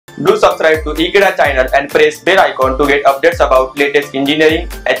Do subscribe to IIT channel and press bell icon to get updates about latest engineering,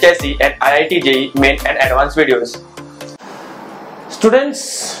 HSC and IIT-JEE main and advanced videos.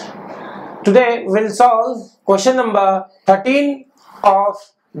 Students, today we'll solve question number 13 of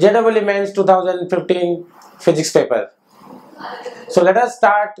JEE Mains 2015 physics paper. So let us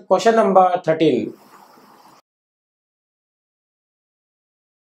start question number 13.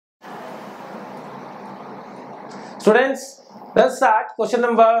 Students, let's start question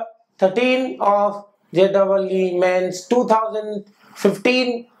number 13 of JEE Mains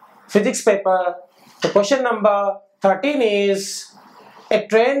 2015 physics paper. The question number 13 is: a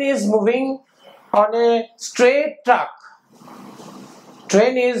train is moving on a straight track.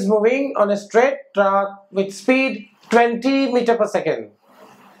 Train is moving on a straight track with speed 20 meters per second.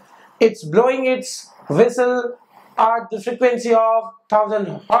 It's blowing its whistle at the frequency of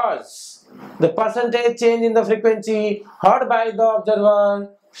 1000 Hz. The percentage change in the frequency heard by the observer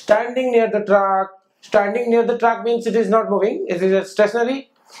standing near the track. Standing near the track means it is not moving, it is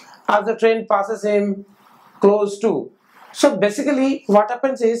stationary as the train passes him close to. So basically what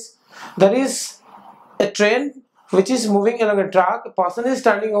happens is, there is a train which is moving along a track, a person is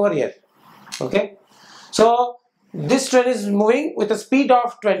standing over here. Okay, so this train is moving with a speed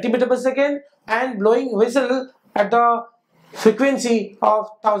of 20 meters per second and blowing whistle at the frequency of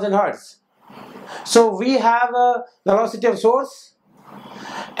 1000 Hz. So we have a velocity of source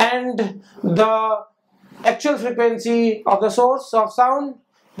and the actual frequency of the source of sound,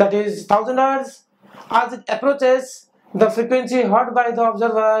 that is 1000 Hz. As it approaches the frequency heard by the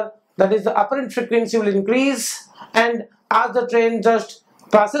observer, that is the apparent frequency, will increase, and as the train just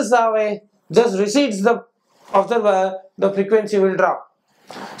passes away, just recedes the observer, the frequency will drop.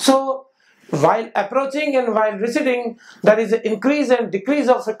 So while approaching and while receding, there is an increase and decrease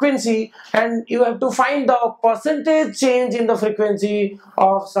of frequency, and you have to find the percentage change in the frequency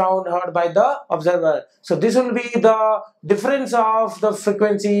of sound heard by the observer. So this will be the difference of the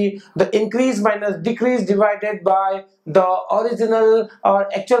frequency, the increase minus decrease divided by the original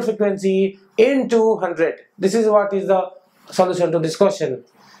or actual frequency into 100. This is what is the solution to this question.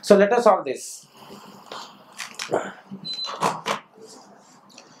 So let us solve this.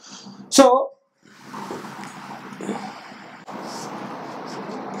 So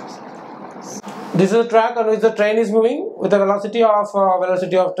this is a track on which the train is moving with a velocity of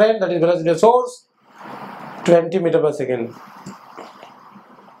train, that is velocity of source, 20 meters per second.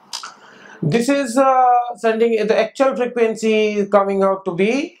 This is sending the actual frequency coming out to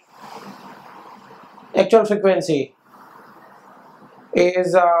be, actual frequency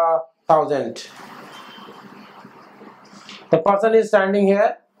is 1000. The person is standing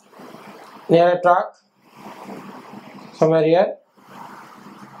here near a track, somewhere here.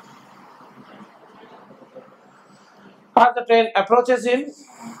 As the train approaches him,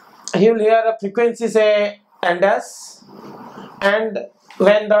 he will hear a frequency say NS, and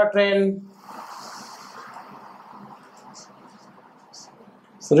when the train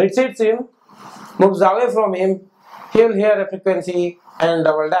recedes him, moves away from him, he will hear a frequency N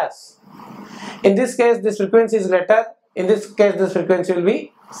double dash. In this case, this frequency is greater. In this case, this frequency will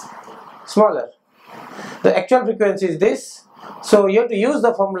be smaller. The actual frequency is this. So you have to use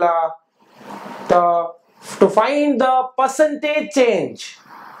the formula to find the percentage change.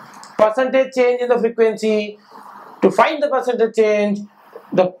 Percentage change in the frequency. To find the percentage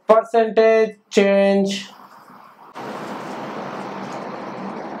change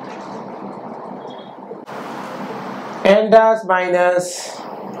N dash minus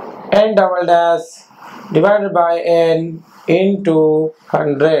N double dash divided by N into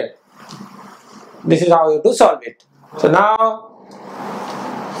 100. This is how you have to solve it. So now,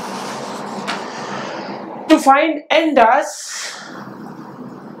 to find N dash,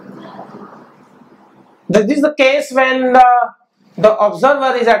 this is the case when the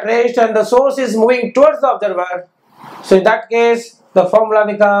observer is at rest and the source is moving towards the observer. So in that case, the formula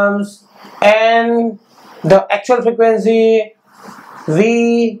becomes N, the actual frequency,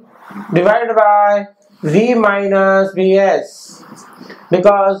 V divided by V minus Vs.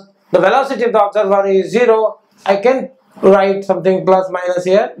 Because the velocity of the observer is 0, I can write something plus minus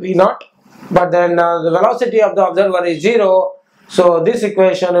here, V naught, but then the velocity of the observer is 0, so this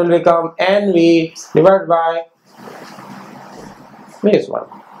equation will become NV divided by this one.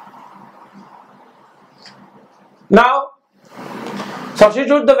 Now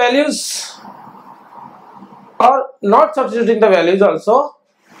substitute the values, or not substituting the values also,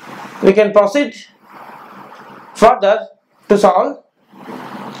 we can proceed further to solve.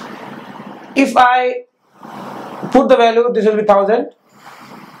 If I put the value, this will be 1000.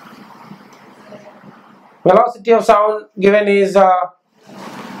 Velocity of sound given is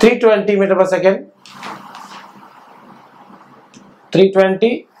 320 meter per second.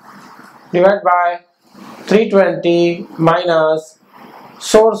 320 divided by 320 minus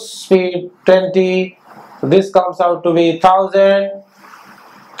source speed 20. This comes out to be 1000.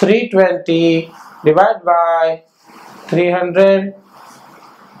 320 divided by 300.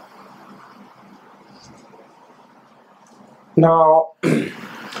 Now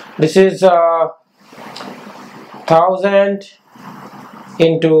this is 1000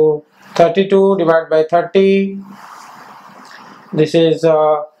 into 32 divided by 30. This is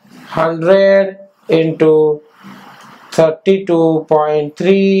 100 into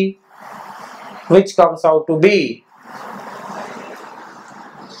 32.3, which comes out to be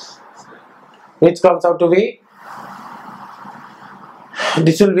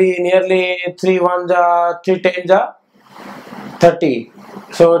this will be nearly 3 1s 3 10s 30.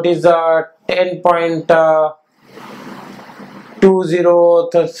 So it is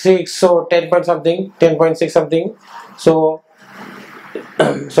 10.2036, so 10 point something, 10.6 something. So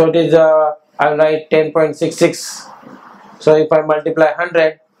so it is I'll write 10.66. So if I multiply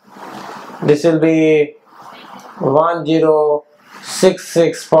 100, this will be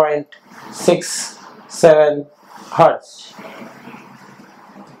 1066.67 hertz.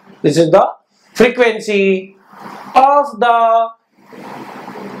 This is the frequency of the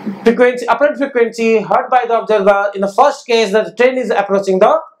apparent frequency heard by the observer in the first case that the train is approaching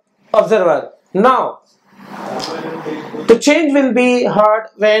the observer. Now the change will be heard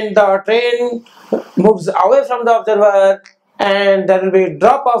when the train moves away from the observer, and there will be a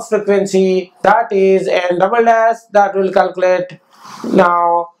drop of frequency, that is n double dash, that will calculate.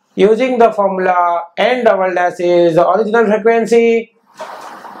 Now using the formula, n double dash is the original frequency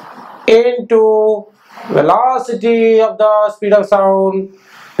into velocity of the speed of sound.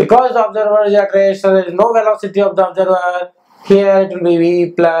 Because the observer is at rest, so there is no velocity of the observer. Here it will be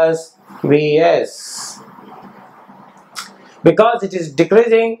v plus vs. Because it is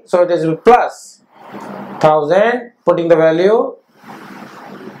decreasing, so it is plus 1000, putting the value.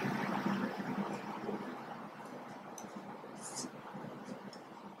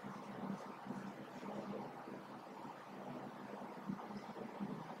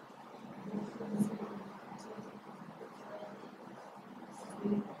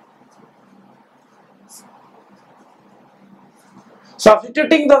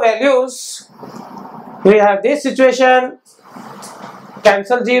 Substituting the values, we have this situation,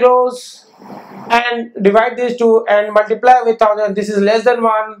 cancel zeros and divide these two and multiply with 1000. This is less than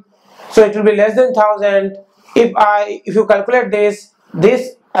 1, so it will be less than 1000. If you calculate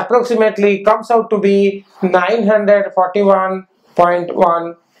this approximately comes out to be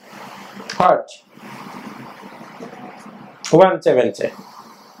 941.1 hertz. 170.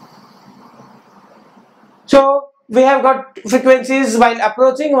 So we have got frequencies while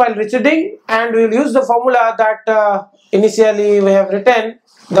approaching, while receding, and we will use the formula that initially we have written.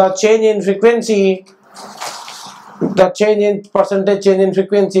 The change in frequency, percentage change in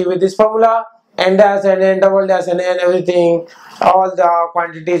frequency with this formula, n dash and n double dash and n everything, all the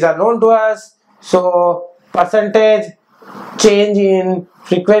quantities are known to us. So percentage change in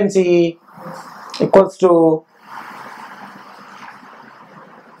frequency equals to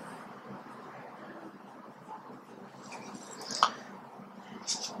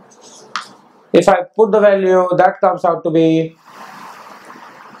if I put the value, that comes out to be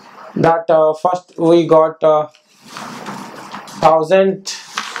that first we got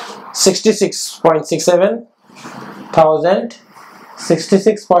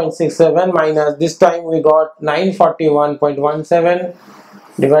 1066.67 minus this time we got 941.17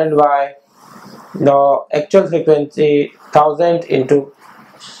 divided by the actual frequency 1000 into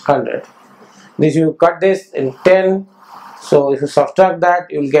 100. This you cut this in 10, so if you subtract that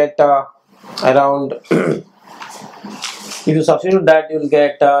you will get around if you substitute that you will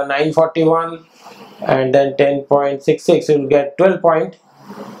get 941 and then 10.66, you will get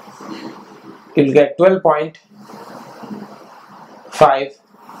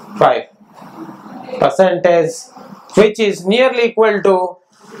 12.55 percentage, which is nearly equal to,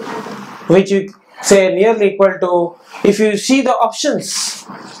 if you see the options,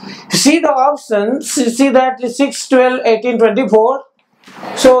 you see that 6, 12, 18, 24.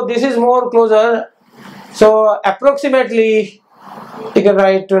 So this is more closer, so approximately you can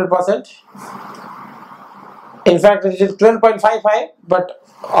write 12%. In fact it is 12.55, but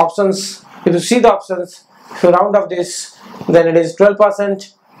options, if you see the options, if you round up this, then it is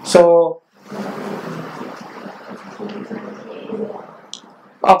 12%. So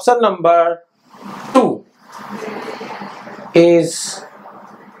option number 2 is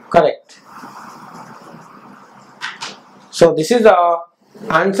correct. So this is the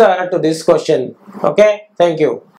answer to this question. Okay, thank you.